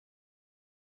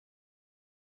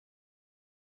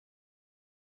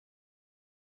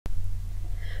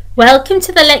Welcome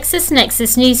to the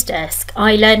LexisNexis Newsdesk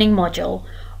iLearning module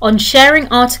on sharing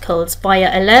articles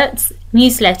via alerts,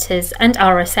 newsletters and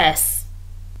RSS.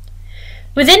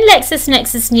 Within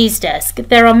LexisNexis Newsdesk,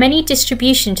 there are many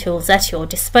distribution tools at your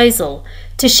disposal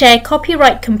to share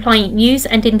copyright-compliant news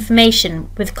and information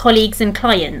with colleagues and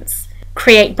clients,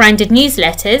 create branded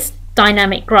newsletters,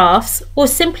 dynamic graphs, or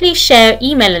simply share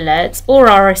email alerts or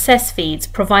RSS feeds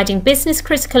providing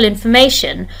business-critical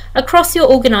information across your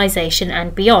organization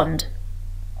and beyond.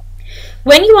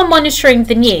 When you are monitoring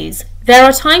the news, there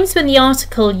are times when the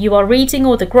article you are reading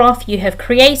or the graph you have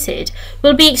created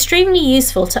will be extremely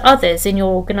useful to others in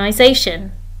your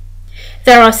organization.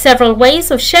 There are several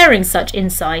ways of sharing such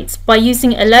insights by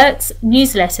using alerts,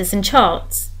 newsletters, and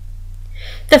charts.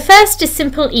 The first is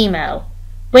simple email.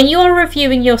 When you are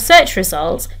reviewing your search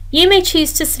results, you may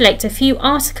choose to select a few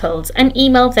articles and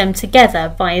email them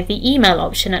together via the email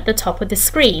option at the top of the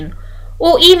screen,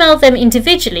 or email them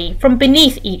individually from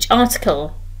beneath each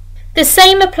article. The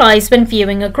same applies when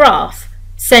viewing a graph.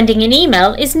 Sending an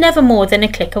email is never more than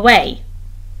a click away.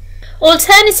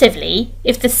 Alternatively,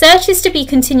 if the search is to be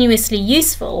continuously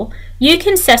useful, you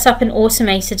can set up an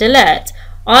automated alert,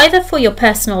 either for your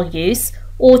personal use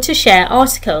or to share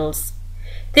articles.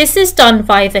 This is done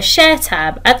via the Share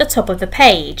tab at the top of the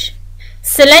page.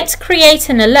 Select Create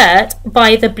an Alert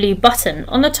via the blue button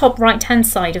on the top right-hand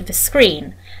side of the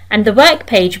screen, and the work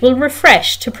page will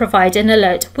refresh to provide an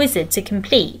alert wizard to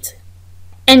complete.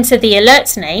 Enter the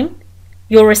alert name,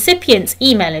 your recipient's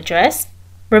email address.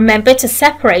 Remember to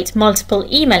separate multiple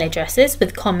email addresses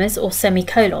with commas or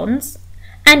semicolons,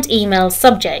 and email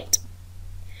subject.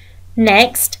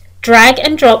 Next, drag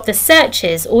and drop the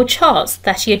searches or charts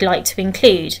that you'd like to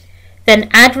include, then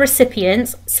add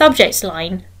recipients, subject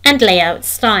line, and layout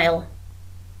style.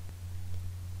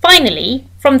 Finally,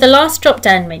 from the last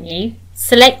drop-down menu,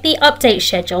 select the update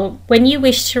schedule when you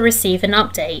wish to receive an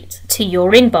update to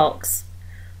your inbox.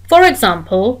 For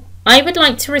example, I would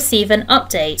like to receive an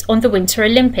update on the Winter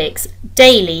Olympics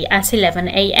daily at 11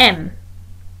 AM.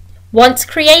 Once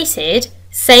created,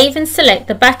 save and select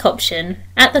the back option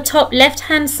at the top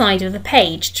left-hand side of the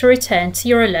page to return to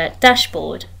your alert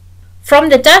dashboard. From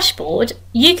the dashboard,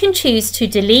 you can choose to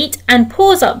delete and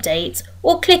pause updates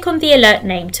or click on the alert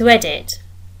name to edit.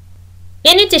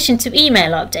 In addition to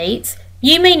email updates,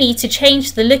 you may need to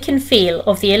change the look and feel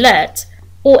of the alert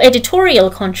or editorial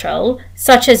control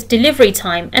such as delivery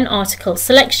time and article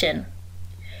selection.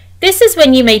 This is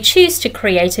when you may choose to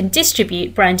create and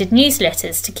distribute branded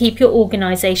newsletters to keep your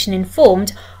organization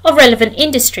informed of relevant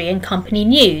industry and company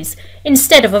news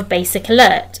instead of a basic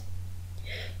alert.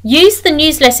 Use the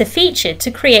newsletter feature to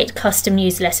create custom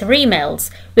newsletter emails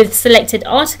with selected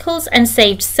articles and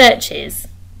saved searches.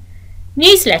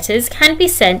 Newsletters can be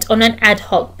sent on an ad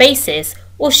hoc basis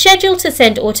or scheduled to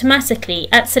send automatically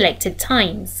at selected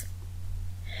times.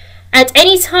 At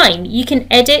any time, you can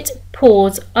edit,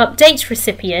 pause, update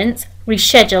recipients,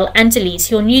 reschedule and delete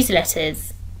your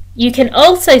newsletters. You can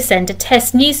also send a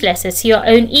test newsletter to your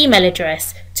own email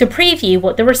address to preview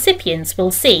what the recipients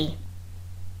will see.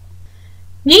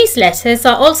 Newsletters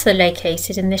are also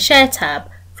located in the Share tab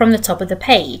from the top of the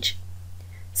page.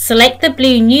 Select the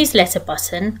blue Newsletter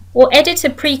button or edit a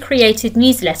pre-created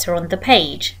newsletter on the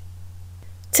page.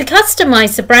 To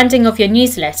customize the branding of your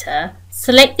newsletter,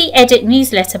 select the Edit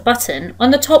Newsletter button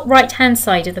on the top right-hand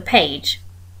side of the page.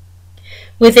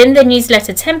 Within the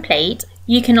newsletter template,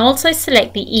 you can also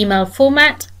select the email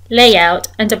format, layout,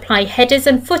 and apply headers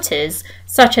and footers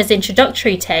such as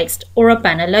introductory text or a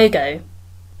banner logo.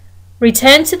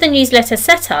 Return to the newsletter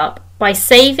setup by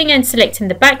saving and selecting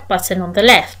the back button on the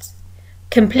left.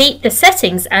 Complete the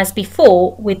settings as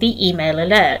before with the email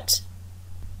alert.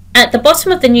 At the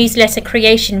bottom of the newsletter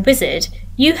creation wizard,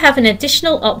 you have an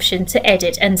additional option to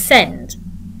edit and send.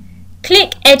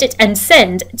 Click Edit and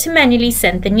Send to manually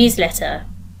send the newsletter.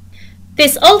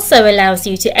 This also allows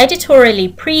you to editorially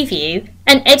preview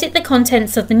and edit the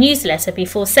contents of the newsletter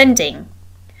before sending.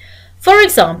 For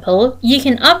example, you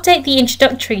can update the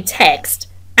introductory text,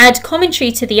 add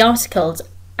commentary to the articles,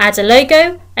 add a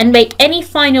logo, and make any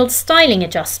final styling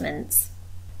adjustments.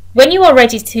 When you are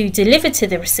ready to deliver to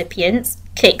the recipients,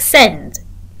 click Send.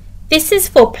 This is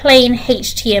for plain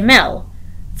HTML.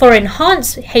 For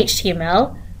enhanced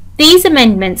HTML, these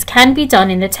amendments can be done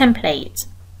in the template.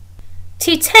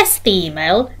 To test the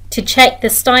email, to check the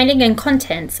styling and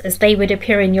contents as they would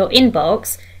appear in your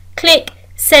inbox, click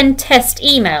Send Test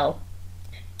Email.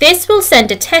 This will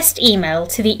send a test email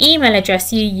to the email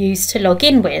address you used to log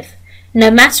in with,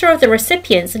 no matter of the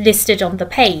recipients listed on the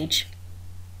page.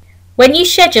 When you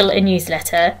schedule a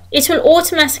newsletter, it will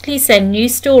automatically send new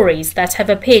stories that have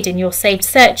appeared in your saved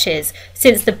searches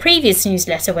since the previous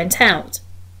newsletter went out.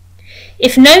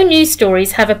 If no new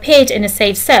stories have appeared in a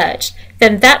saved search,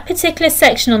 then that particular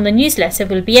section on the newsletter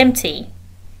will be empty.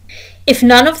 If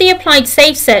none of the applied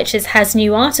saved searches has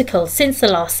new articles since the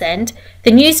last send,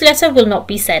 the newsletter will not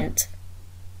be sent.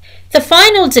 The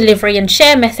final delivery and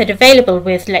share method available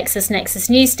with LexisNexis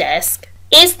Newsdesk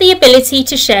is the ability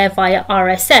to share via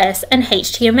RSS and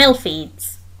HTML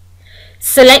feeds.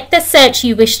 Select the search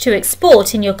you wish to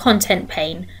export in your content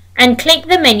pane and click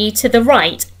the menu to the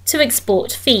right to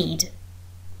export feed.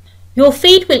 Your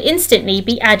feed will instantly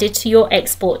be added to your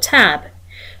Export tab.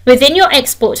 Within your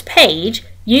Export page,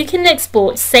 you can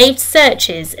export saved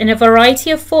searches in a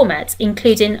variety of formats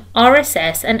including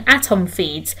RSS and Atom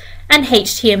feeds and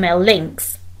HTML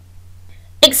links.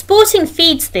 Exporting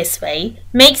feeds this way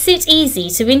makes it easy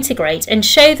to integrate and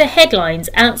show the headlines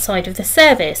outside of the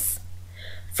service.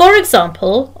 For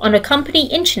example, on a company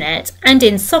intranet and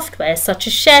in software such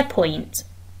as SharePoint.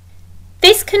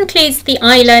 This concludes the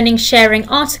iLearning sharing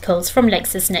articles from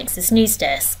LexisNexis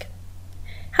Newsdesk.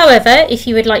 However, if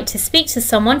you would like to speak to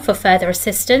someone for further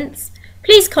assistance,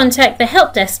 please contact the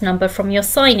help desk number from your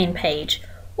sign-in page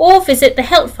or visit the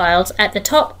help files at the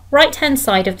top right-hand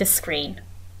side of the screen.